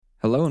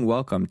Hello and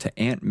welcome to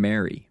Aunt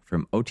Mary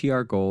from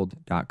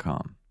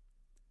OTRGold.com.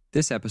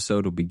 This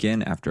episode will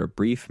begin after a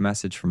brief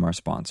message from our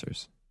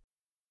sponsors.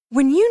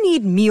 When you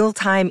need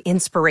mealtime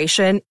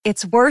inspiration,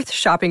 it's worth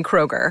shopping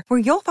Kroger, where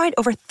you'll find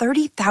over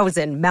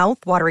 30,000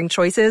 mouth-watering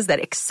choices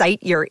that excite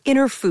your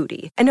inner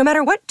foodie. And no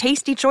matter what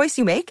tasty choice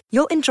you make,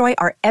 you'll enjoy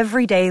our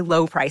everyday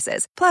low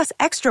prices, plus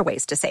extra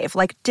ways to save,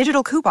 like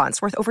digital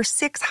coupons worth over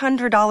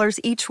 $600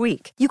 each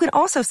week. You can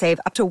also save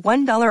up to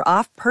 $1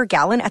 off per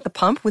gallon at the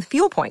pump with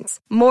fuel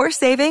points. More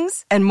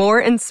savings and more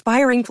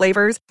inspiring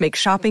flavors make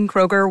shopping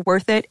Kroger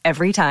worth it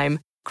every time.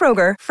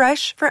 Kroger,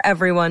 fresh for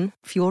everyone.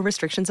 Fuel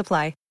restrictions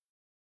apply.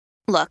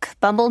 Look,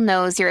 Bumble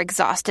knows you're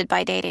exhausted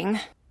by dating.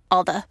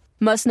 All the,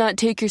 must not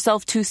take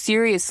yourself too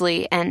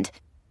seriously, and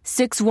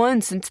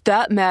 6'1" since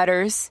that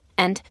matters,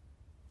 and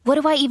what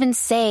do I even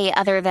say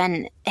other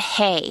than,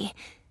 hey?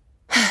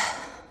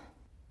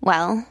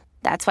 Well,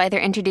 that's why they're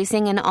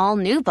introducing an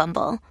all-new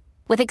Bumble,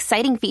 with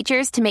exciting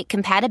features to make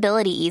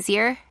compatibility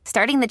easier,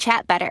 starting the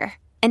chat better,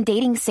 and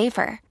dating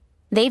safer.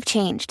 They've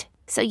changed,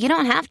 so you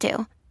don't have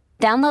to.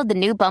 Download the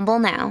new Bumble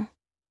now.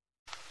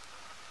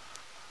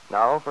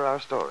 Now for our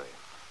story.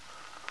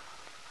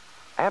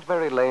 Aunt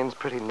Mary Lane's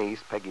pretty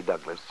niece, Peggy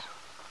Douglas,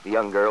 the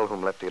young girl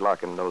whom Lefty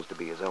Larkin knows to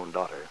be his own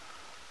daughter,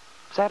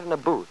 sat in a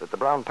booth at the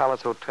Brown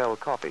Palace Hotel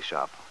coffee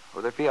shop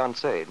with her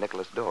fiancé,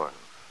 Nicholas Dorn.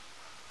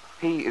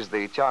 He is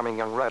the charming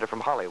young writer from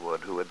Hollywood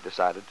who had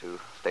decided to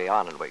stay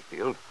on in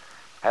Wakefield,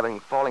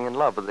 having fallen in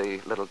love with the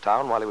little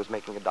town while he was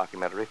making a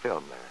documentary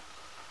film there.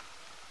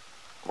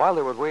 While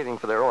they were waiting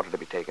for their order to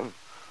be taken,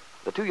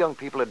 the two young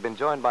people had been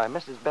joined by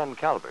Mrs. Ben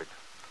Calvert,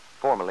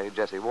 formerly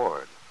Jessie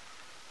Ward.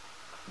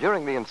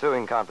 During the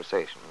ensuing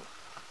conversation,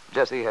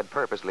 Jessie had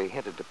purposely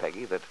hinted to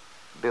Peggy that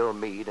Bill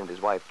Meade and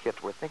his wife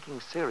Kit were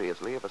thinking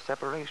seriously of a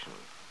separation.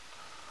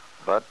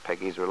 But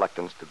Peggy's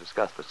reluctance to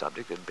discuss the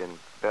subject had been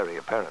very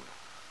apparent.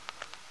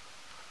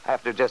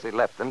 After Jessie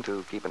left them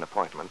to keep an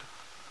appointment,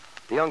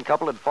 the young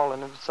couple had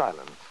fallen into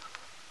silence,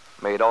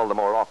 made all the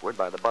more awkward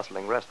by the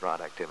bustling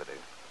restaurant activity.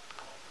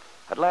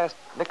 At last,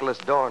 Nicholas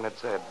Dorn had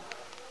said,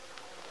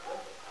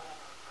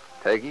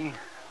 Peggy,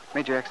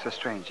 made you extra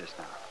strange just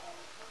now.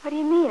 What do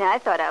you mean? I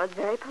thought I was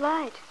very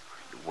polite.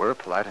 You were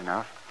polite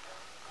enough.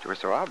 But you were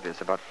so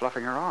obvious about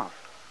fluffing her off.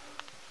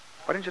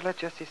 Why didn't you let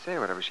Jessie say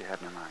whatever she had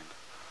in her mind?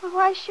 Well,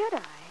 why should I?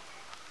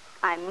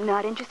 I'm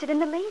not interested in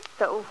the least,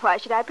 so why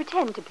should I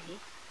pretend to be?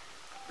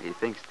 He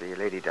thinks the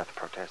lady doth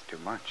protest too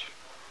much.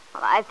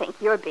 Well, I think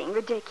you're being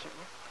ridiculous.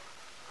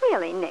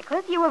 Really,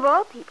 Nicholas, you of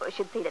all people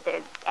should see that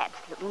there's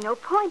absolutely no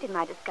point in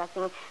my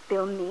discussing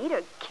Bill Meade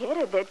or Kit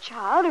or their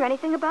child or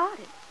anything about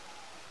it.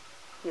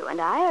 You and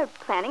I are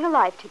planning a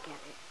life together.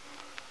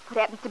 What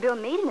happens to Bill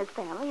Meade and his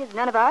family is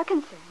none of our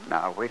concern.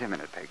 Now, wait a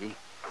minute, Peggy.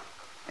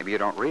 Maybe you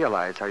don't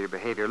realize how your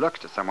behavior looks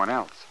to someone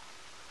else.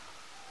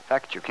 The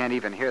fact that you can't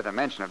even hear the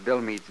mention of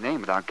Bill Meade's name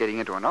without getting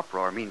into an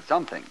uproar means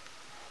something.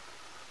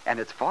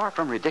 And it's far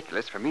from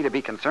ridiculous for me to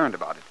be concerned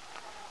about it.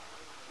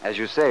 As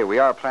you say, we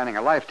are planning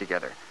a life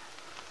together.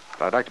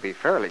 But I'd like to be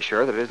fairly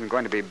sure that it isn't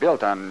going to be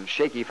built on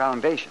shaky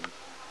foundations.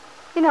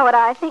 You know what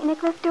I think,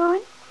 Nicholas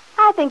Dorn?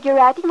 I think you're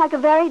acting like a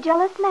very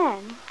jealous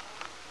man.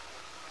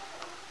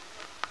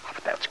 Oh,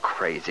 but that's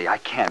crazy. I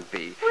can't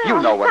be. Well,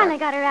 you know I what finally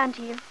got around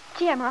to you.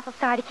 Gee, I'm awful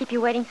sorry to keep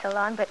you waiting so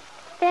long, but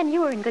then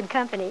you were in good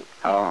company.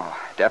 Oh,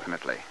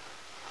 definitely.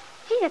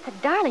 Gee, that's a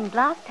darling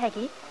blouse,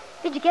 Peggy.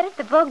 Did you get it at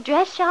the Vogue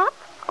dress shop?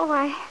 Oh,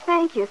 why,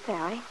 thank you,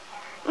 Sally.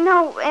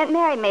 No, Aunt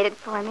Mary made it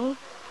for me.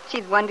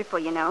 She's wonderful,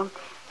 you know.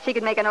 She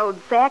could make an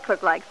old sack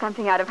look like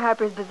something out of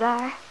Harper's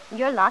Bazaar.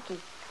 You're lucky.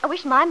 I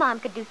wish my mom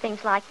could do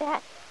things like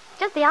that.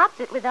 Just the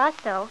opposite with us,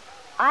 though.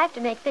 I have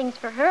to make things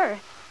for her.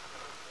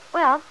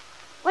 Well,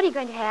 what are you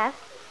going to have?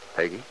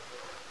 Peggy?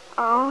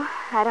 Oh,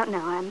 I don't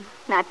know. I'm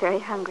not very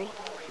hungry.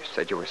 You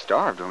said you were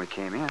starved when we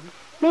came in.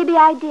 Maybe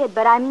I did,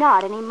 but I'm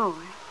not anymore.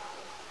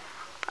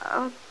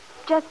 Oh,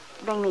 just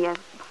bring me a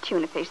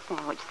tuna fish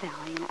sandwich,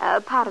 Sally, and a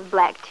pot of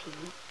black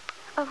tea.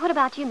 What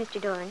about you, Mr.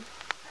 Dorn?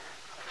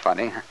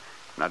 Funny. I'm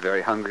not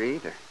very hungry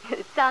either.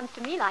 It sounds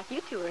to me like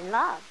you two are in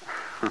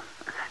love.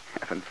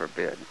 Heaven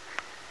forbid.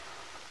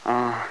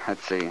 Oh,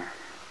 let's see.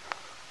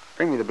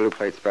 Bring me the blue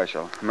plate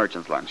special,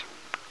 merchant's lunch.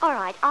 All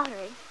right, I'll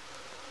hurry.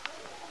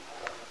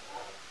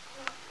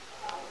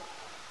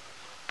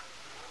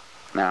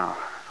 Now,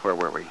 where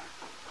were we?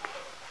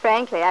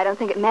 Frankly, I don't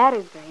think it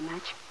matters very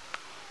much.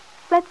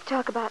 Let's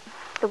talk about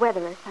the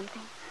weather or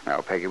something.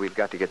 No, Peggy, we've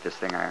got to get this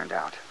thing ironed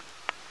out.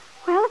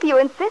 Well, if you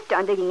insist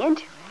on digging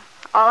into it,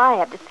 all I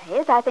have to say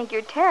is I think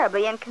you're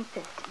terribly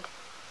inconsistent.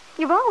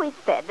 You've always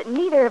said that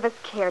neither of us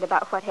cared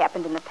about what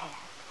happened in the past.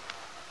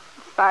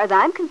 As far as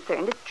I'm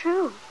concerned, it's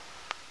true.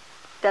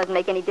 Doesn't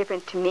make any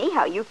difference to me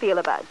how you feel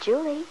about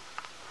Julie.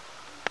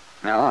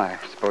 No, I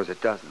suppose it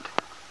doesn't.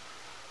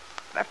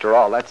 After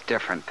all, that's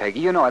different, Peggy.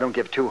 You know I don't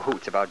give two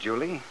hoots about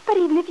Julie. But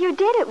even if you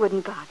did, it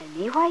wouldn't bother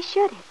me. Why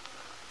should it?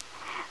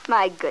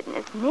 My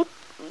goodness, Nick,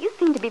 you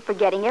seem to be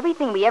forgetting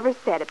everything we ever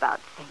said about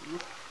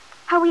things.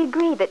 How we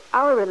agreed that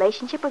our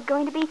relationship was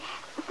going to be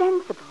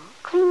sensible,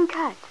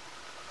 clean-cut.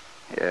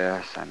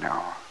 Yes, I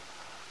know.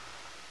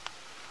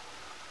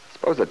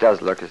 Suppose it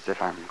does look as if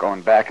I'm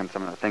going back on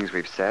some of the things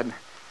we've said.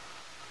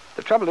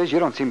 The trouble is you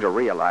don't seem to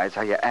realize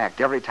how you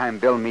act every time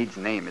Bill Meade's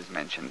name is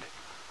mentioned.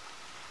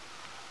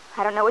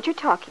 I don't know what you're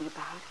talking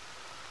about.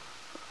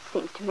 It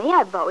seems to me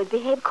I've always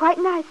behaved quite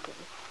nicely.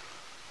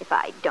 If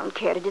I don't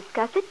care to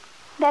discuss it,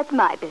 that's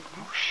my business.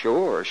 Oh,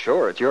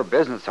 sure. It's your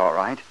business, all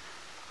right.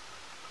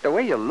 The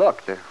way you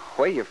look, the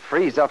way you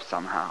freeze up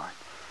somehow.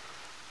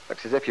 It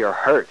looks as if you're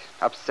hurt,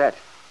 upset.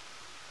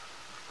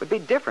 It would be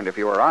different if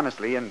you were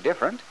honestly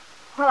indifferent.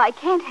 Well, I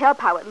can't help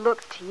how it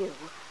looks to you.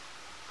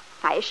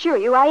 I assure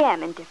you I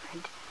am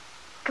indifferent.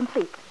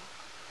 Completely.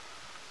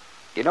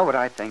 You know what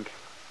I think?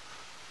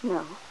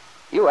 No.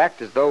 You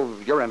act as though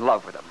you're in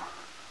love with him.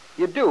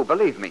 You do,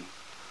 believe me.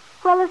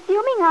 Well,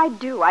 assuming I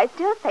do, I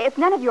still say it's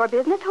none of your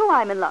business who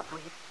I'm in love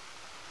with.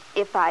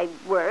 If I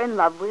were in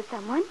love with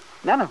someone.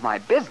 None of my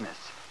business?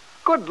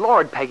 Good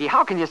Lord, Peggy,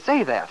 how can you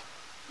say that?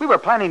 We were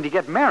planning to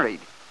get married.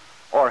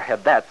 Or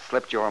had that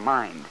slipped your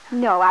mind?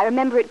 No, I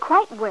remember it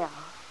quite well.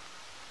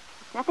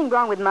 There's nothing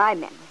wrong with my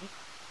memory.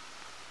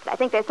 But I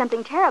think there's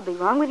something terribly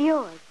wrong with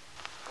yours.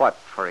 What,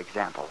 for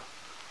example?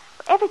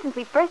 Ever since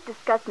we first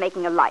discussed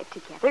making a life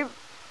together,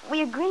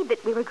 we agreed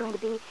that we were going to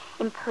be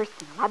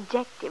impersonal,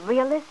 objective,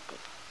 realistic.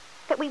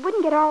 That we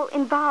wouldn't get all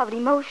involved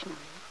emotionally.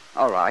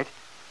 All right.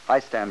 I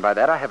stand by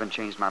that. I haven't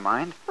changed my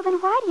mind. Well, then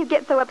why do you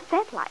get so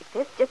upset like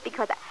this just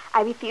because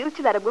I refuse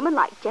to let a woman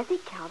like Jessie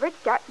Calvert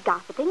start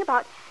gossiping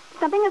about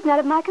something that's none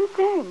of my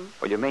concern?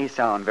 Well, you may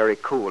sound very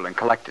cool and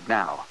collected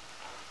now,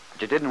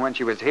 but you didn't when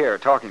she was here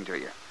talking to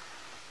you.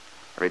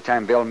 Every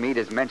time Bill Meade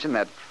is mentioned,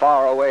 that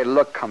faraway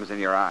look comes in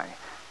your eye.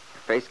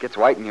 Your face gets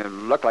white and you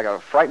look like a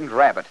frightened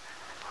rabbit.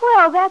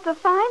 Well, that's a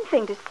fine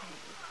thing to say.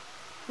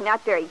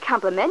 Not very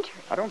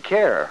complimentary. I don't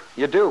care.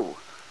 You do.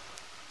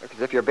 Look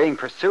as if you're being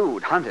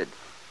pursued, hunted.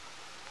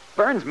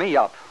 Burns me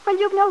up. Well,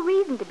 you've no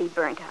reason to be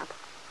burnt up.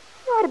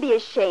 You ought to be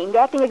ashamed,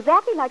 acting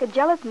exactly like a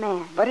jealous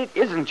man. But it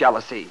isn't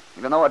jealousy,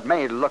 even though it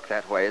may look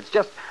that way. It's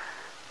just,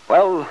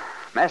 well,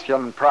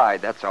 masculine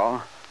pride, that's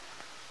all.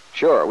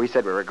 Sure, we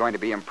said we were going to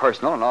be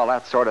impersonal and all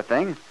that sort of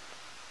thing.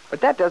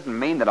 But that doesn't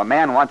mean that a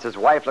man wants his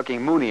wife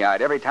looking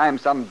moony-eyed every time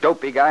some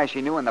dopey guy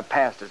she knew in the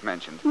past is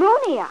mentioned.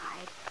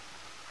 Moony-eyed?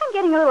 I'm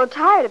getting a little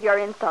tired of your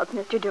insults,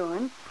 Mr.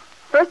 Dorn.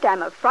 First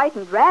I'm a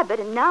frightened rabbit,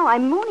 and now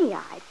I'm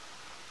moony-eyed.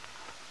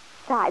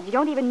 Besides, you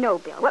don't even know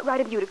Bill. What right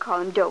have you to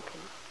call him dopey?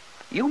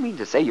 You mean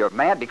to say you're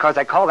mad because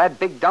I call that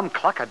big dumb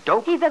cluck a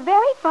dope? He's a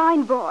very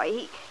fine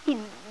boy. He's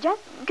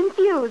just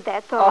confused,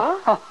 that's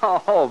all.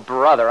 Oh,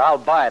 brother, I'll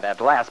buy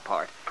that last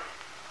part.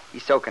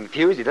 He's so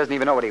confused he doesn't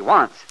even know what he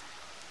wants.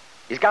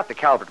 He's got the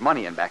Calvert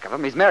money in back of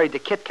him. He's married to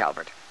Kit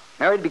Calvert.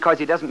 Married because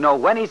he doesn't know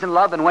when he's in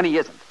love and when he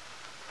isn't.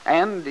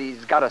 And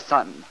he's got a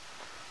son.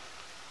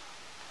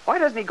 Why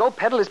doesn't he go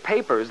peddle his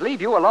papers,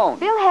 leave you alone?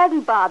 Bill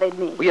hasn't bothered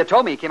me. Well, you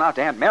told me he came out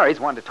to Aunt Mary's,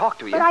 wanted to talk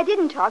to you. But I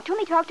didn't talk to him.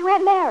 He talked to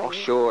Aunt Mary.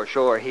 Oh,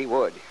 sure, he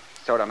would.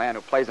 Sort of man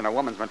who plays on a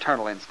woman's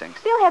maternal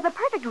instincts. Bill has a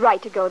perfect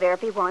right to go there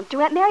if he wants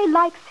to. Aunt Mary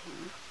likes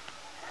him.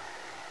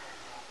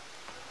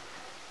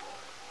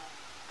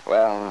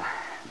 Well,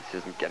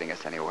 this isn't getting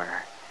us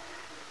anywhere.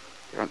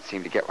 You don't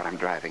seem to get what I'm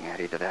driving at.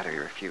 Either that or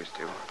you refuse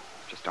to.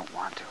 Just don't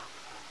want to.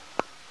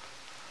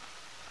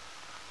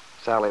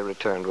 Sally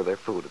returned with their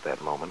food at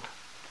that moment.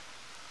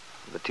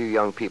 The two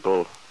young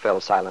people fell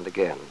silent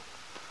again.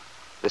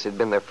 This had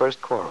been their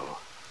first quarrel,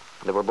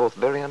 and they were both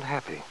very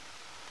unhappy.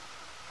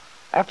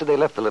 After they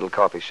left the little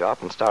coffee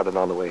shop and started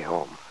on the way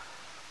home,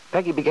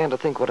 Peggy began to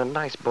think what a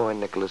nice boy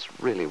Nicholas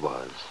really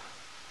was.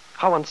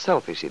 How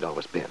unselfish he'd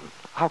always been.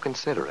 How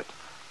considerate.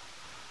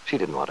 She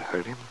didn't want to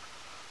hurt him.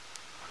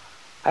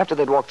 After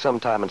they'd walked some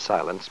time in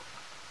silence,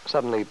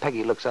 suddenly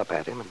Peggy looks up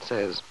at him and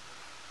says,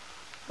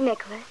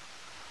 Nicholas,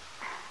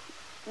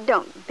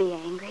 don't be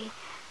angry.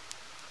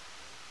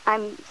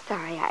 I'm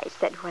sorry I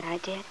said what I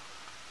did.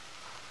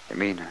 You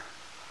mean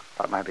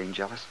about my being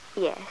jealous?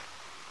 Yes.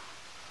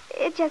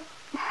 It just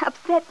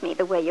upset me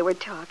the way you were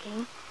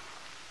talking.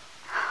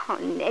 Oh,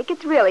 Nick,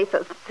 it's really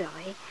so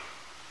silly.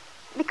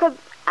 Because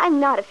I'm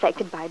not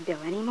affected by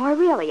Bill anymore.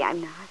 Really, I'm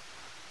not.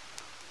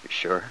 You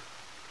sure?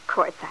 Of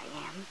course I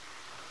am.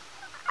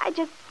 I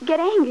just get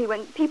angry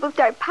when people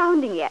start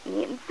pounding at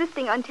me,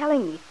 insisting on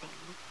telling me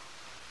things.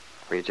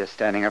 Were you just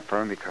standing up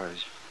for him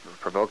because you were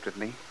provoked with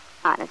me?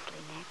 Honestly,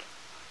 Nick.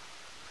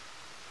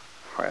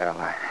 Well,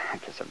 I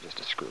guess I'm just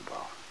a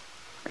screwball.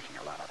 Making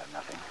a lot out of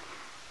nothing.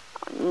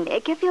 Oh,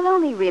 Nick, if you'll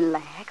only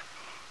relax.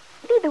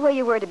 Be the way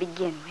you were to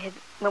begin with,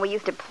 when we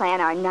used to plan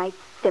our nice,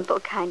 simple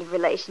kind of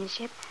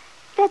relationship.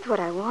 That's what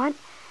I want.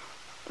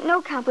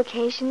 No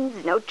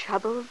complications, no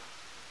troubles.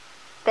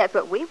 That's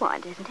what we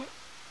want, isn't it?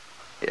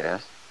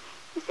 Yes?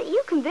 You see,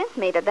 you convinced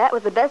me that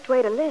was the best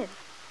way to live.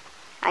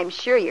 I'm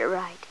sure you're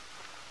right.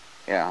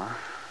 Yeah,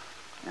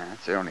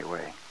 that's the only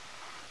way.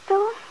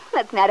 So,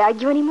 let's not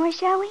argue anymore,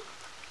 shall we?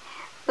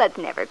 Let's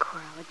never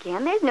quarrel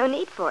again. There's no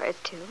need for us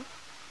to.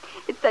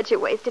 It's such a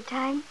waste of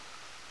time.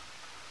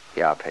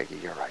 Yeah, Peggy,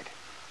 you're right.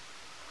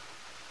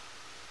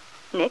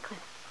 Nicholas.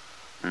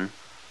 Hmm?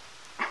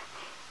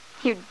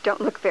 You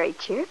don't look very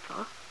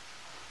cheerful.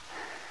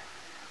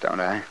 Don't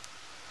I?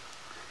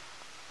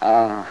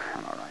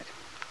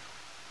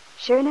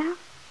 Sure now?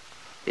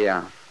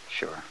 Yeah,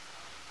 sure.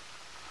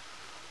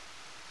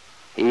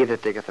 He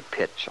that diggeth a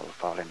pit shall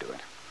fall into it.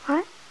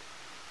 What?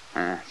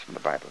 It's from the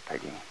Bible,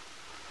 Peggy.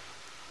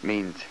 It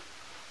means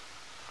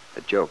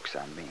the joke's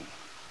on me.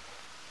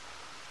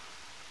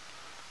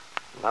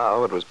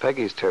 Now it was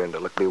Peggy's turn to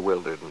look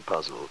bewildered and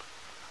puzzled.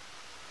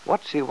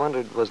 What, she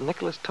wondered, was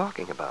Nicholas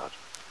talking about?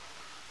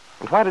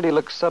 And why did he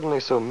look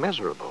suddenly so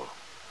miserable,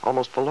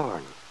 almost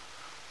forlorn?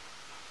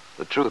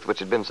 The truth, which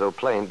had been so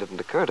plain, didn't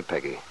occur to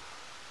Peggy,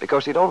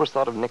 because she'd always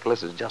thought of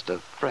Nicholas as just a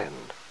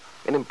friend,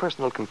 an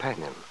impersonal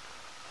companion.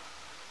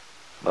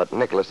 But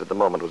Nicholas at the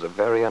moment was a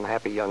very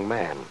unhappy young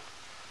man.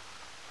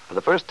 For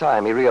the first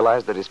time, he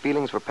realized that his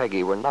feelings for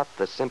Peggy were not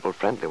the simple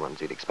friendly ones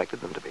he'd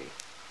expected them to be.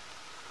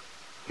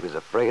 He was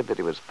afraid that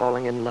he was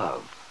falling in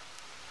love.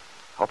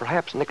 Or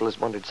perhaps, Nicholas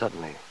wondered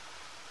suddenly,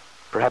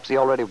 perhaps he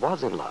already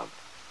was in love.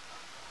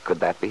 Could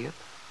that be it?